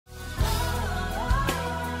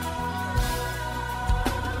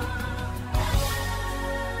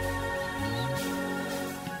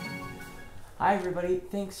Hi everybody,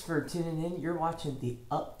 thanks for tuning in. You're watching the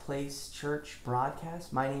Up Place Church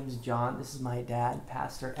broadcast. My name is John. This is my dad,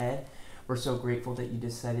 Pastor Ed. We're so grateful that you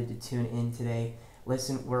decided to tune in today.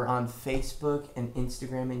 Listen, we're on Facebook and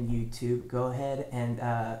Instagram and YouTube. Go ahead and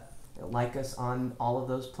like us on all of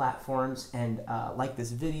those platforms and like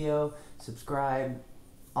this video, subscribe,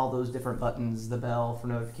 all those different buttons, the bell for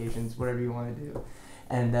notifications, whatever you want to do.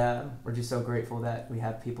 And we're just so grateful that we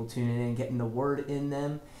have people tuning in, getting the word in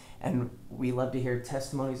them. And we love to hear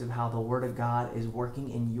testimonies of how the Word of God is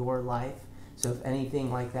working in your life. So if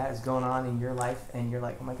anything like that is going on in your life and you're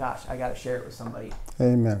like, oh my gosh, I got to share it with somebody.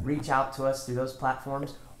 Amen. Reach out to us through those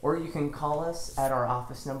platforms. Or you can call us at our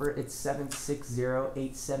office number. It's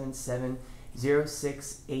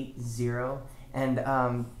 760-877-0680.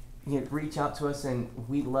 And you reach out to us, and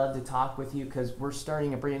we'd love to talk with you because we're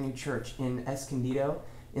starting a brand new church in Escondido,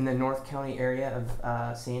 in the North County area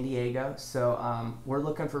of San Diego. So we're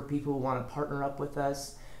looking for people who want to partner up with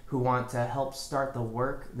us, who want to help start the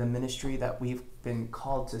work, the ministry that we've been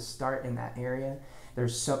called to start in that area.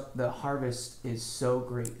 The harvest is so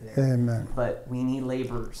great there. Amen. But we need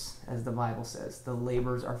laborers, as the Bible says. The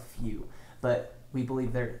laborers are few. But we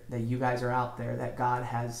believe that you guys are out there, that God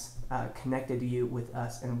has connected you with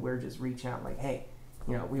us, and we're just reaching out like, hey,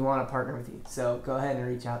 we want to partner with you. So go ahead and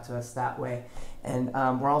reach out to us that way. And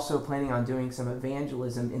we're also planning on doing some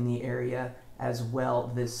evangelism in the area as well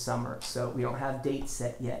this summer. So we don't have dates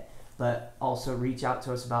set yet, but also reach out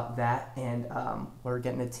to us about that. And we're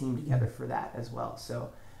getting a team together for that as well. So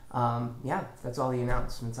that's all the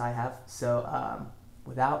announcements I have. So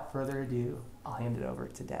without further ado, I'll hand it over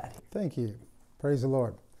to Dad. Thank you. Praise the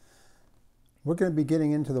Lord. We're going to be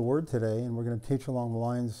getting into the Word today, and we're going to teach along the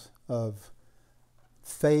lines of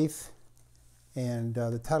faith, and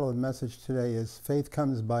the title of the message today is Faith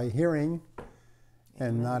Comes by Hearing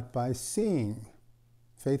and Not by Seeing.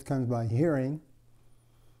 Faith comes by hearing,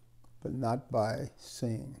 but not by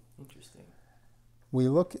seeing. Interesting. We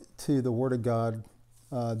look to the Word of God.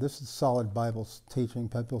 This is solid Bible teaching.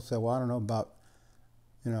 People say, well, I don't know about,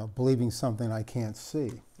 believing something I can't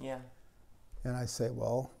see. Yeah. And I say,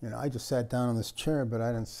 well, I just sat down on this chair, but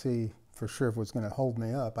I didn't see for sure if it was going to hold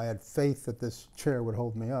me up. I had faith that this chair would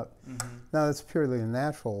hold me up. Mm-hmm. Now, that's purely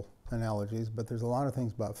natural analogies, but there's a lot of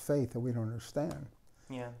things about faith that we don't understand.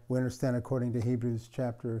 Yeah. We understand, according to Hebrews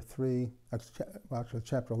chapter 3, actually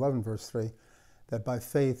chapter 11, verse 3, that by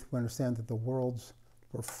faith we understand that the worlds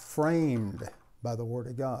were framed by the Word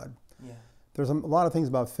of God. Yeah. There's a lot of things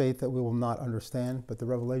about faith that we will not understand, but the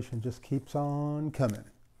revelation just keeps on coming.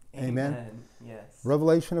 Amen. Yes.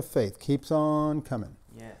 Revelation of faith keeps on coming.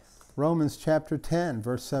 Yes. Romans chapter 10,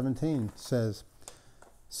 verse 17 says,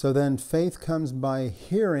 so then faith comes by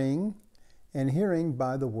hearing, and hearing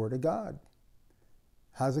by the Word of God.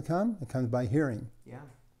 How does it come? It comes by hearing. Yeah.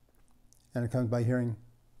 And it comes by hearing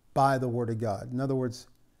by the Word of God. In other words,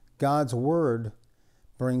 God's Word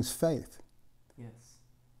brings faith. Yes.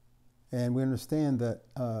 And we understand that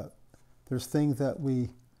there's things that we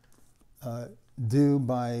do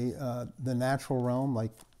by the natural realm,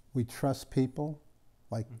 like we trust people.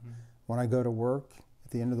 Like when I go to work,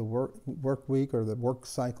 at the end of the work week or the work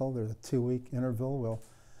cycle, there's a 2-week interval. Well,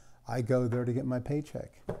 I go there to get my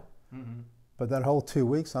paycheck. Mm-hmm. But that whole 2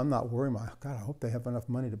 weeks, I'm not worried about, God, I hope they have enough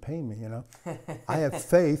money to pay me, I have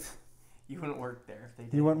faith. You wouldn't work there if they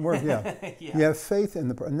did. You wouldn't work, yeah. Yeah. You have faith in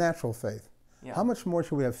the natural faith. Yeah. How much more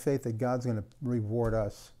should we have faith that God's going to reward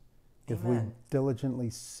us if we Amen. diligently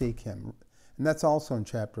seek Him? And that's also in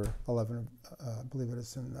chapter 11, I believe it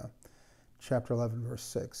is in chapter 11, verse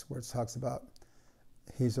 6, where it talks about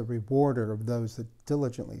He's a rewarder of those that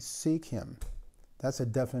diligently seek Him. That's a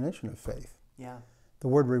definition of faith. Yeah. The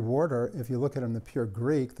word rewarder, if you look at it in the pure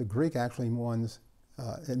Greek, the Greek actually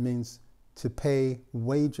it means to pay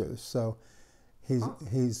wages. So he's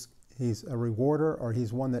a rewarder, or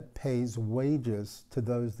He's one that pays wages to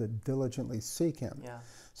those that diligently seek Him. Yeah.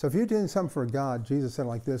 So if you're doing something for God, Jesus said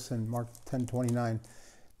like this in Mark 10:29,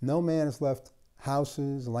 no man has left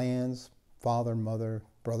houses, lands, father, mother,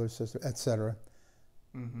 brother, sister, etc.,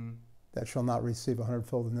 that shall not receive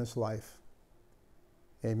 100-fold in this life.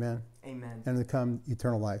 Amen. Amen. And to come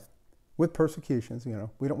eternal life. With persecutions,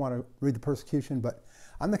 we don't want to read the persecution, but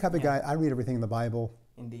I'm the type of guy, I read everything in the Bible.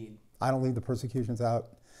 Indeed. I don't leave the persecutions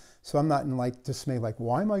out. So I'm not in dismay,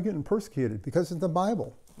 why am I getting persecuted? Because it's the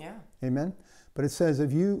Bible. Yeah. Amen. But it says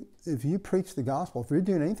if you preach the gospel, if you're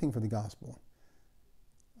doing anything for the gospel,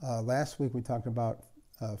 last week we talked about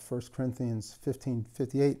 1 Corinthians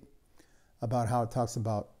 15:58, about how it talks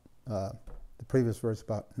about the previous verse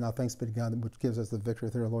about, now thanks be to God which gives us the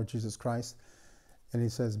victory through our Lord Jesus Christ. And he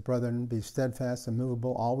says, brethren, be steadfast,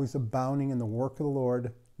 immovable, always abounding in the work of the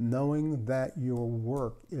Lord, knowing that your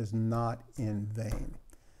work is not in vain.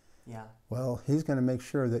 Yeah. Well, he's going to make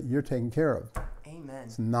sure that you're taken care of. Amen.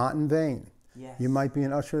 It's not in vain. Yes. You might be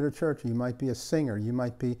an usher at a church. You might be a singer. You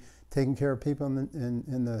might be taking care of people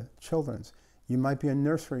in the children's. You might be a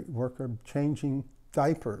nursery worker changing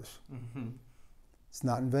diapers. Mm-hmm. It's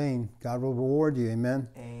not in vain. God will reward you. Amen.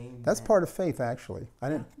 Amen. That's part of faith, actually. I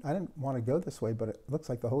didn't want to go this way, but it looks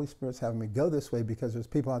like the Holy Spirit's having me go this way because there's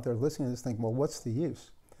people out there listening to this thinking, well, what's the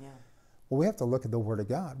use? Yeah. Well, we have to look at the Word of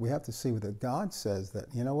God. We have to see what God says, that,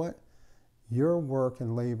 you know what? Your work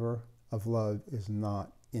and labor of love is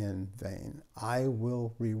not in vain. I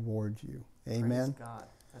will reward you. Amen. Praise God.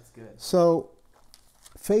 That's good. So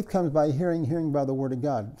faith comes by hearing, hearing by the Word of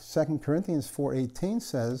God. 2 Corinthians 4:18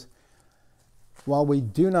 says, while we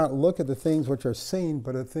do not look at the things which are seen,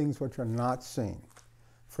 but at the things which are not seen.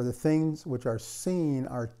 For the things which are seen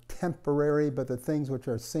are temporary, but the things which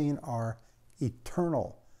are seen are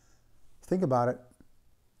eternal. Think about it.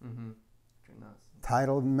 Mm-hmm.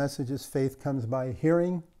 Title of the message is Faith Comes by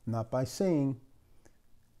Hearing, not by Seeing.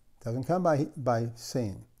 Doesn't come by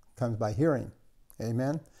seeing. It comes by hearing.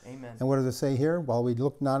 Amen? Amen. And what does it say here? While we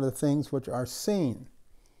look not at the things which are seen.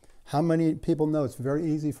 How many people know it's very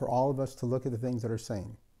easy for all of us to look at the things that are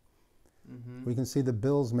seen? Mm-hmm. We can see the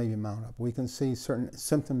bills maybe mount up. We can see certain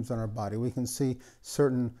symptoms on our body. We can see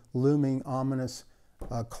certain looming, ominous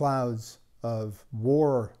clouds of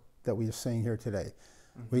war that we are seeing here today.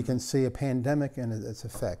 Mm-hmm. We can see a pandemic and its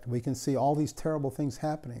effect. We can see all these terrible things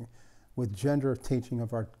happening with gender teaching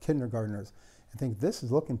of our kindergartners. I think this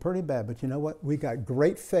is looking pretty bad, but you know what? We got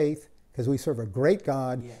great faith because we serve a great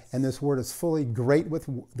God, yes. And this word is fully great with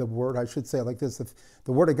the word. I should say it like this: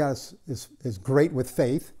 the word of God is great with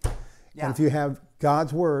faith. Yeah. And if you have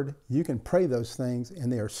God's word, you can pray those things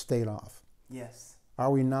and they are stayed off. Yes.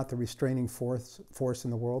 Are we not the restraining force in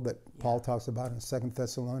the world that Paul talks about in 2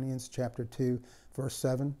 Thessalonians chapter 2, verse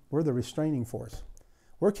 7? We're the restraining force.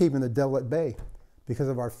 We're keeping the devil at bay because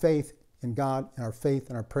of our faith in God and our faith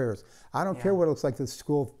and our prayers. I don't care what it looks like the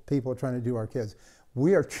school people are trying to do our kids.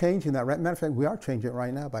 We are changing that. Matter of fact, we are changing it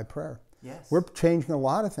right now by prayer. Yes. We're changing a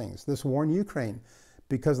lot of things. This war in Ukraine,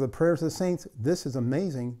 because of the prayers of the saints, this is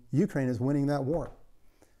amazing. Ukraine is winning that war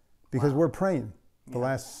because we're praying the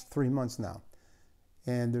last 3 months now.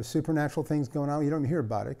 And there's supernatural things going on. You don't even hear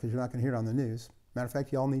about it because you're not going to hear it on the news. Matter of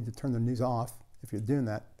fact, you all need to turn the news off if you're doing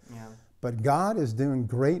that. Yeah. But God is doing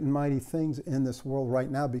great and mighty things in this world right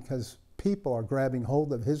now because people are grabbing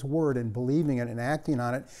hold of His Word and believing it and acting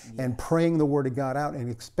on it and praying the Word of God out and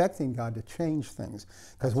expecting God to change things.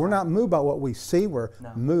 Because we're not moved by what we see, we're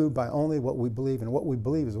moved by only what we believe. And what we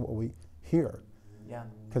believe is what we hear. Yeah.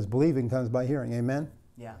 Because believing comes by hearing. Amen?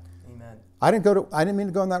 Yeah. Amen. I didn't mean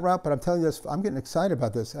to go on that route, but I'm telling you this, I'm getting excited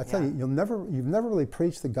about this. I tell you, you've never really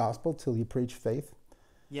preached the gospel till you preach faith.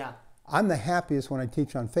 Yeah. I'm the happiest when I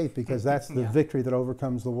teach on faith because that's the victory that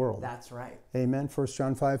overcomes the world. That's right. Amen. 1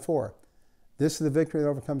 John 5:4. This is the victory that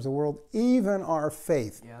overcomes the world, even our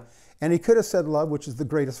faith. Yeah. And he could have said love, which is the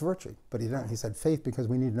greatest virtue, but he didn't. He said faith because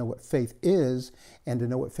we need to know what faith is, and to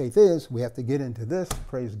know what faith is, we have to get into this,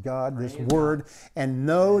 praise God, this word, and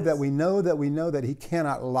know that we know that He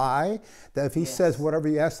cannot lie, that if He says whatever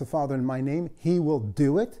you ask the Father in my name, He will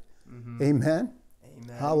do it. Mm-hmm. Amen?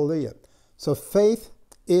 Amen. Hallelujah. So faith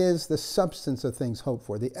is the substance of things hoped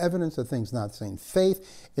for, the evidence of things not seen.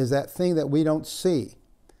 Faith is that thing that we don't see.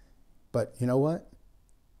 But you know what?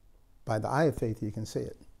 By the eye of faith, you can see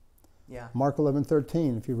it. Yeah. Mark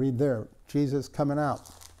 11:13, if you read there, Jesus coming out,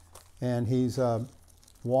 and He's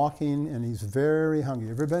walking, and He's very hungry.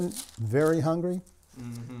 Ever been very hungry?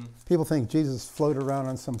 Mm-hmm. People think Jesus floated around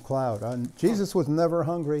on some cloud. Jesus was never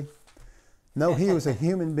hungry. No, He was a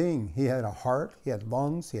human being. He had a heart, He had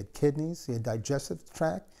lungs, He had kidneys, He had digestive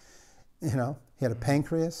tract. You know, He had a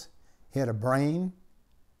pancreas, He had a brain,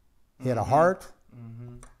 He had a heart.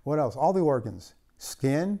 Mm-hmm. What else? All the organs.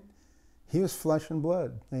 Skin. He was flesh and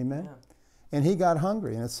blood. Amen. Yeah. And He got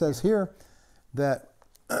hungry. And it says here that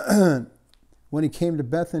when He came to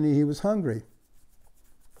Bethany, He was hungry.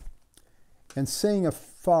 And seeing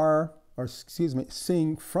from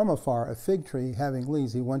afar a fig tree having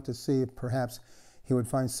leaves, He went to see if perhaps He would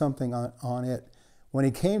find something on it. When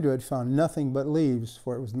He came to it, found nothing but leaves,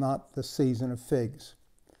 for it was not the season of figs.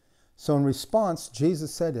 So in response,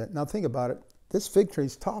 Jesus said it. Now think about it. This fig tree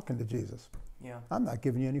is talking to Jesus. Yeah. I'm not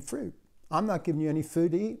giving you any fruit. I'm not giving you any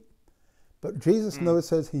food to eat. But Jesus notice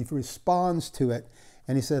says He responds to it.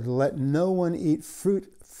 And He said, let no one eat fruit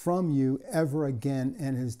from you ever again.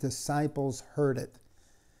 And His disciples heard it.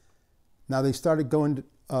 Now they started going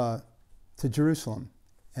to Jerusalem.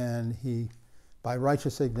 And He, by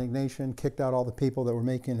righteous indignation, kicked out all the people that were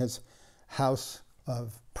making His house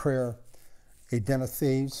of prayer, a den of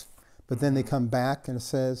thieves. But then they come back, and it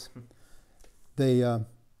says they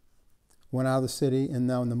went out of the city, and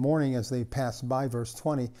now in the morning as they passed by, verse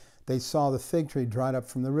 20, they saw the fig tree dried up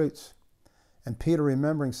from the roots. And Peter,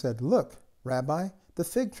 remembering, said, "Look, Rabbi, the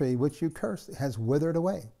fig tree which you cursed has withered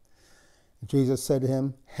away." Jesus said to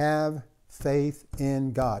him, "Have faith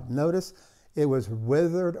in God." Notice it was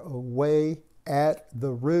withered away at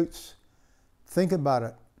the roots. Think about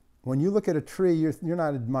it. When you look at a tree, you're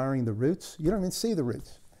not admiring the roots. You don't even see the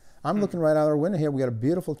roots. I'm looking right out our window here. We got a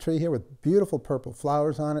beautiful tree here with beautiful purple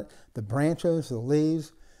flowers on it, the branches, the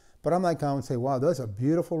leaves. But I'm not going and say, "Wow, those are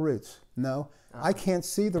beautiful roots." No, I can't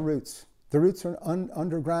see the roots. The roots are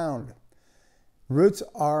underground. Roots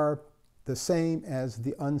are the same as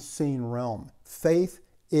the unseen realm. Faith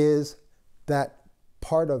is that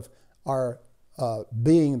part of our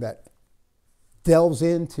being that delves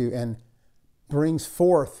into and brings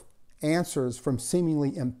forth answers from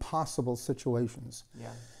seemingly impossible situations.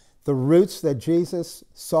 Yeah. The roots that Jesus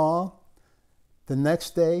saw the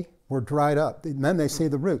next day were dried up. And then they see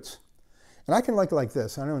the roots. And I can like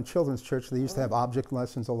this. I know in children's church they used to have object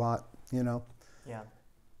lessons a lot, you know. Yeah.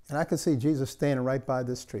 And I could see Jesus standing right by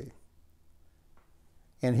this tree.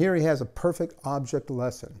 And here he has a perfect object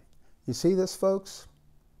lesson. You see this, folks?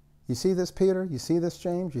 You see this, Peter? You see this,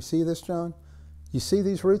 James? You see this, John? You see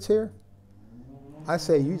these roots here? I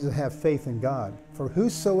say you just have faith in God. For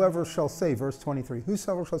whosoever shall say, verse 23,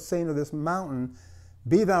 whosoever shall say unto this mountain,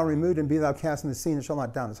 "Be thou removed and be thou cast into the sea," and shall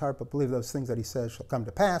not doubt in his heart, but believe those things that he says shall come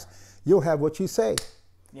to pass, you'll have what you say.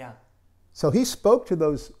 Yeah. So he spoke to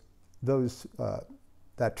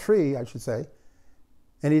that tree, I should say,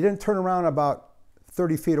 and he didn't turn around about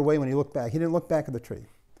 30 feet away when he looked back. He didn't look back at the tree.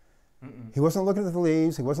 He wasn't looking at the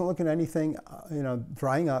leaves. He wasn't looking at anything,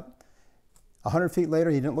 drying up. 100 feet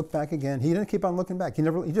later, he didn't look back again. He didn't keep on looking back.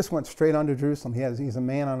 He just went straight on to Jerusalem. He's a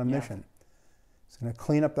man on a mission. He's going to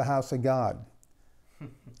clean up the house of God.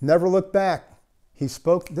 Never look back. He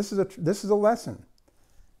spoke. This is a lesson.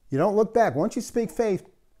 You don't look back. Once you speak faith,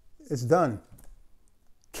 it's done.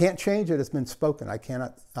 Can't change it. It's been spoken.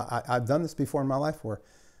 I've done this before in my life where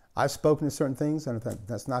I've spoken to certain things and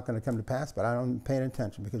that's not going to come to pass, but I don't pay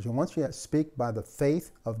attention because once you speak by the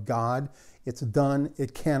faith of God, it's done.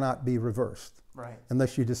 It cannot be reversed. Right.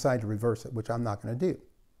 Unless you decide to reverse it, which I'm not going to do.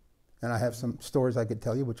 And I have some stories I could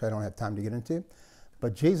tell you, which I don't have time to get into.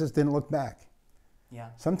 But Jesus didn't look back. Yeah.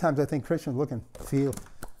 Sometimes I think Christians look and feel,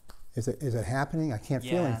 is it happening? I can't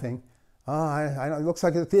feel anything. Oh, it looks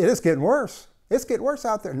like it is getting worse. It's getting worse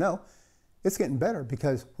out there. No, it's getting better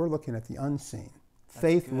because we're looking at the unseen.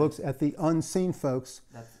 Faith looks at the unseen, folks.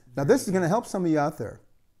 Now, this is going to help some of you out there.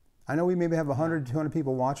 I know we maybe have 100, 200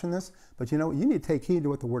 people watching this, but you know what? You need to take heed to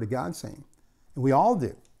what the Word of God's saying. And we all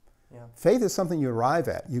do. Yeah. Faith is something you arrive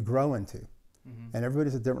at, you grow into. And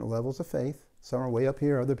everybody's at different levels of faith. Some are way up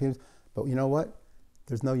here, other people. But you know what?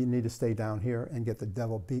 There's no need to stay down here and get the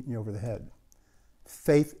devil beating you over the head.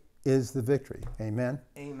 Faith is the victory. Amen?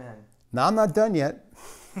 Amen. Now, I'm not done yet.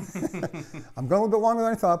 I'm going a little bit longer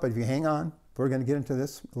than I thought, but if you hang on, we're going to get into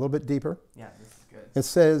this a little bit deeper. Yeah, this is good. It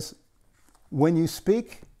says, when you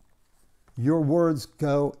speak, your words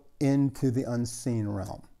go into the unseen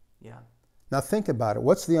realm. Yeah. Now think about it.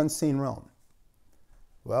 What's the unseen realm?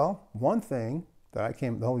 Well, one thing that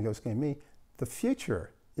the Holy Ghost gave me, the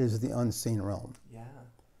future is the unseen realm. Yeah.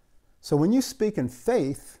 So when you speak in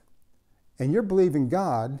faith and you're believing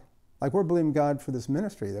God, like we're believing God for this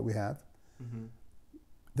ministry that we have,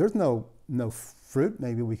 there's no fruit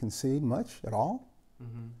maybe we can see much at all.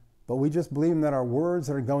 But we just believe that our words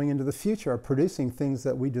that are going into the future are producing things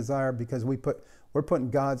that we desire because we're putting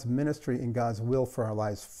God's ministry and God's will for our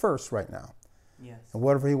lives first right now. Yes. And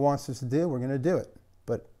whatever he wants us to do, we're going to do it.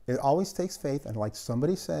 But it always takes faith, and like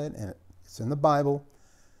somebody said, and it's in the Bible,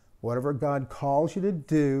 whatever God calls you to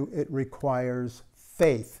do, it requires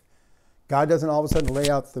faith. God doesn't all of a sudden lay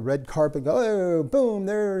out the red carpet and go, oh, boom,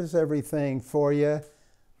 there's everything for you.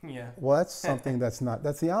 Yeah. Well, that's something that's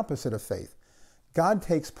the opposite of faith. God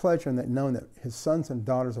takes pleasure in that, knowing that his sons and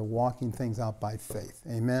daughters are walking things out by faith.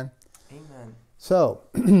 Amen? Amen. So,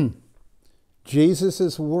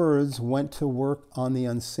 Jesus' words went to work on the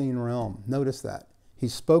unseen realm. Notice that. He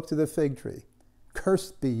spoke to the fig tree.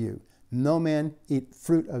 Cursed be you. No man eat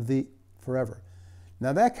fruit of thee forever.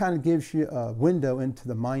 Now that kind of gives you a window into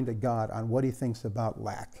the mind of God on what he thinks about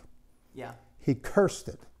lack. Yeah. He cursed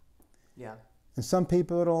it. Yeah. And some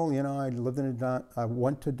people, I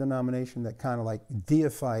went to a denomination that kind of like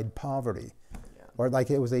deified poverty. Yeah. Or like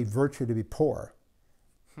it was a virtue to be poor.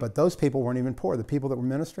 But those people weren't even poor. The people that were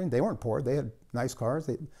ministering, they weren't poor. They had nice cars.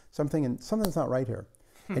 Something's not right here.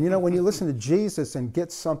 And you know, when you listen to Jesus and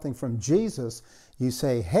get something from Jesus, you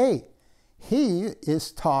say, hey, he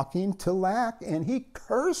is talking to lack and he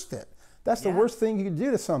cursed it. That's the worst thing you can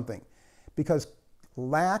do to something, because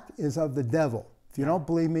lack is of the devil. If you don't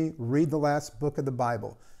believe me, read the last book of the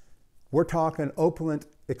Bible. We're talking opulent,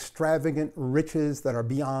 extravagant riches that are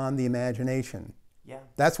beyond the imagination. Yeah.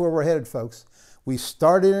 That's where we're headed, folks. We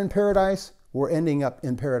started in paradise, we're ending up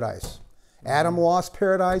in paradise. Adam lost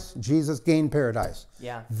paradise, Jesus gained paradise.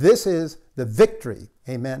 Yeah. This is the victory.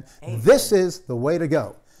 Amen. This is the way to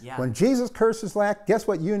go. Yeah. When Jesus curses lack, guess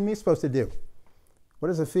what you and me are supposed to do? What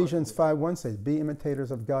does Ephesians 5:1 say? Be imitators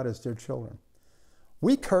of God as dear children.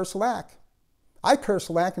 We curse lack. I curse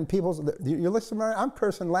lack in people's, you're listening, I'm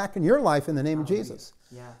cursing lack in your life in the name of Jesus.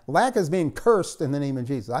 Yeah. Lack is being cursed in the name of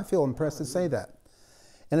Jesus. I feel impressed to say that.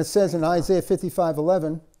 And it says in Isaiah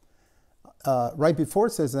 55:11, right before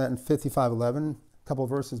it says that in 55:11, a couple of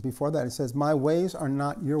verses before that, it says, my ways are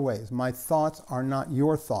not your ways. My thoughts are not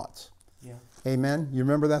your thoughts. Yeah. Amen. You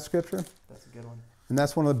remember that scripture? That's a good one. And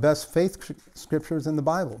that's one of the best faith scriptures in the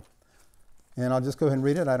Bible. And I'll just go ahead and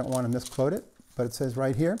read it. I don't want to misquote it, but it says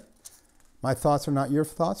right here, my thoughts are not your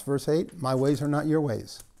thoughts, verse 8, my ways are not your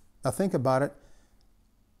ways. Now think about it.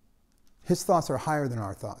 His thoughts are higher than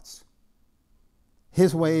our thoughts.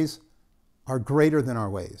 His ways are greater than our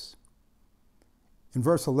ways. In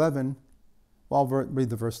verse 11, well, I'll read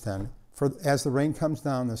the verse 10. For as the rain comes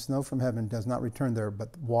down, the snow from heaven does not return there,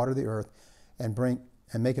 but water the earth and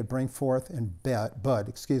make it bring forth and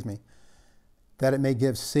bud, that it may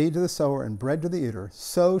give seed to the sower and bread to the eater,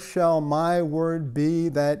 so shall my word be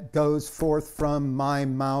that goes forth from my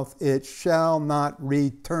mouth. It shall not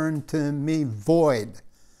return to me void,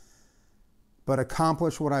 but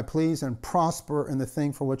accomplish what I please and prosper in the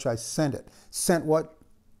thing for which I sent it. Sent what?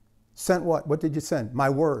 Sent what? What did you send? My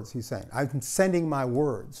words, he's saying. I'm sending my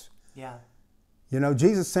words. Yeah. You know,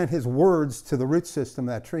 Jesus sent his words to the root system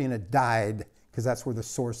of that tree and it died because that's where the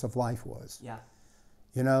source of life was. Yeah.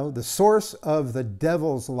 You know, the source of the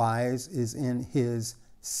devil's lies is in his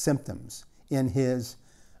symptoms, in his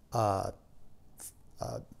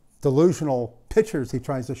delusional pictures he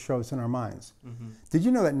tries to show us in our minds. Mm-hmm. Did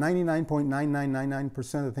you know that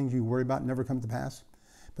 99.9999% of the things you worry about never come to pass?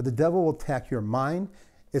 But the devil will attack your mind.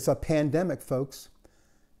 It's a pandemic, folks,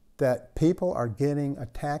 that people are getting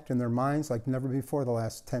attacked in their minds like never before the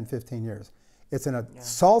last 10, 15 years. It's an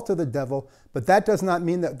assault of the devil, but that does not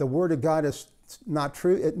mean that the Word of God is not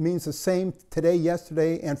true. It means the same today,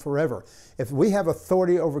 yesterday, and forever. If we have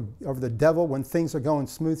authority over the devil when things are going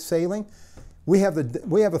smooth sailing, we have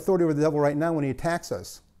authority over the devil right now when he attacks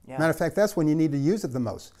us. Yeah. Matter of fact, that's when you need to use it the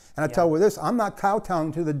most. And I tell you this, I'm not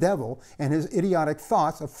kowtowing to the devil and his idiotic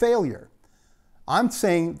thoughts of failure. I'm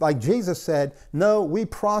saying, like Jesus said, no, we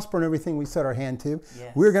prosper in everything we set our hand to.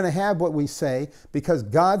 Yes. We're going to have what we say because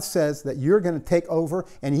God says that you're going to take over,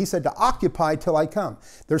 and he said to occupy till I come.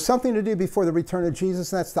 There's something to do before the return of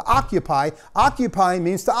Jesus, and that's to occupy. Occupy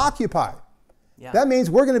means to occupy. Yeah. That means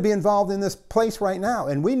we're going to be involved in this place right now,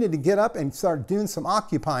 and we need to get up and start doing some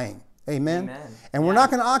occupying. Amen? Amen. And we're not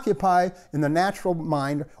going to occupy in the natural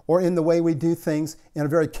mind or in the way we do things in a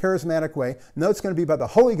very charismatic way. No, it's going to be by the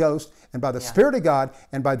Holy Ghost and by the Spirit of God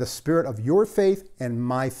and by the Spirit of your faith and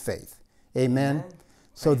my faith. Amen? Amen.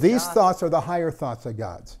 So these thoughts are the higher thoughts of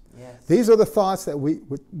God's. Yes. These are the thoughts that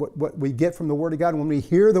what we get from the Word of God when we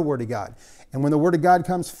hear the Word of God. And when the Word of God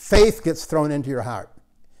comes, faith gets thrown into your heart.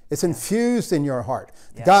 It's infused in your heart.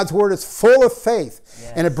 Yes. God's Word is full of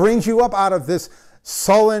faith. And it brings you up out of this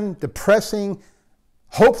sullen, depressing,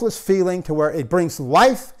 hopeless feeling to where it brings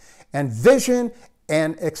life and vision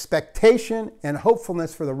and expectation and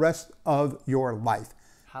hopefulness for the rest of your life.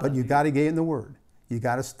 Hallelujah. But you got to get in the Word. You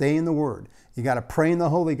got to stay in the Word. You got to pray in the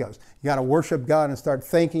Holy Ghost. You got to worship God and start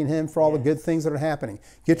thanking Him for all the good things that are happening.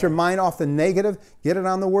 Get your mind off the negative. Get it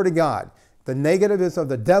on the Word of God. The negative is of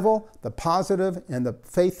the devil. The positive and the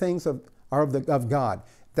faith things are of God.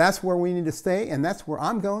 That's where we need to stay, and that's where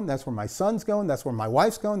I'm going. That's where my son's going. That's where my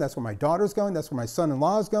wife's going. That's where my daughter's going. That's where my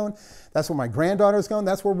son-in-law is going. That's where my granddaughter's going.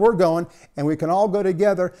 That's where we're going, and we can all go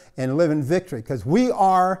together and live in victory because we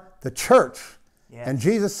are the church. Yes. And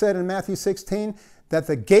Jesus said in Matthew 16 that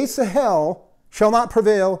the gates of hell shall not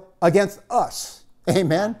prevail against us.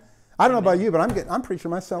 Amen. I don't know about you, but I'm preaching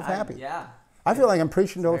myself happy. Yeah. I feel like I'm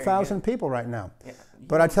preaching to 1,000 people right now. Yeah.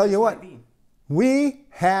 But I tell you what. We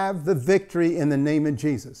have the victory in the name of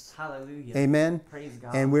Jesus. Hallelujah. Amen. Praise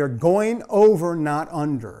God. And we're going over, not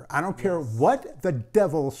under. I don't care what the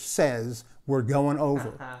devil says, we're going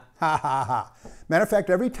over. Ha ha ha. Matter of fact,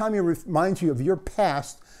 every time he reminds you of your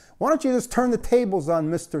past, why don't you just turn the tables on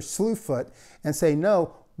Mr. Slewfoot and say,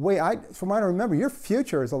 no, wait, from what I remember, your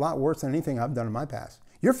future is a lot worse than anything I've done in my past.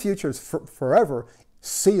 Your future is forever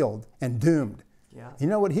sealed and doomed. Yeah. You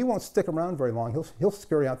know what? He won't stick around very long. He'll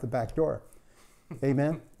scurry out the back door.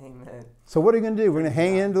 Amen? Amen. So what are you going to do? We're going to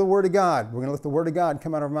hang into the Word of God. We're going to let the Word of God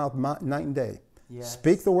come out of our mouth night and day. Yes.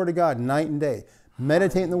 Speak the Word of God night and day.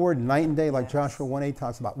 Meditate in the Word night and day like Joshua 1:8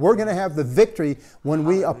 talks about. We're going to have the victory when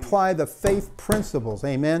we apply the faith principles.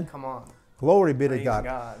 Amen? Come on. Glory be to Praise God.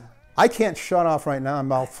 God. I can't shut off right now. I'm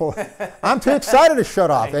mouth full. I'm too excited to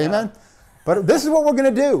shut off. Amen? But this is what we're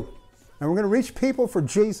going to do. And we're going to reach people for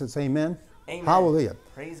Jesus. Amen? Amen. Hallelujah.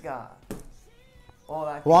 Praise God.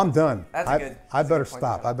 Oh, Well, I'm done. That's I better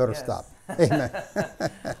stop. I better stop. Amen.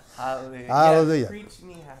 Hallelujah. Hallelujah. Yes, preach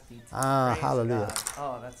me happy. Ah, Praise hallelujah. God.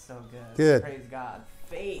 Oh, that's so good. Good. Praise God.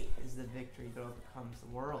 Faith is the victory that overcomes the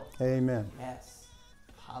world. Amen. Yes.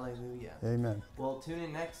 Hallelujah. Amen. Well, tune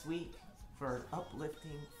in next week for an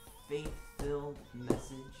uplifting, faith-filled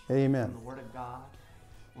message Amen. from the Word of God.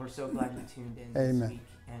 We're so glad you tuned in Amen. this week.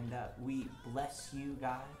 And we bless you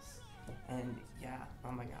guys. And yeah,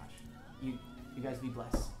 oh my gosh. You guys be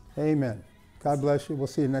blessed. Amen. God bless you. We'll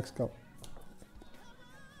see you next go.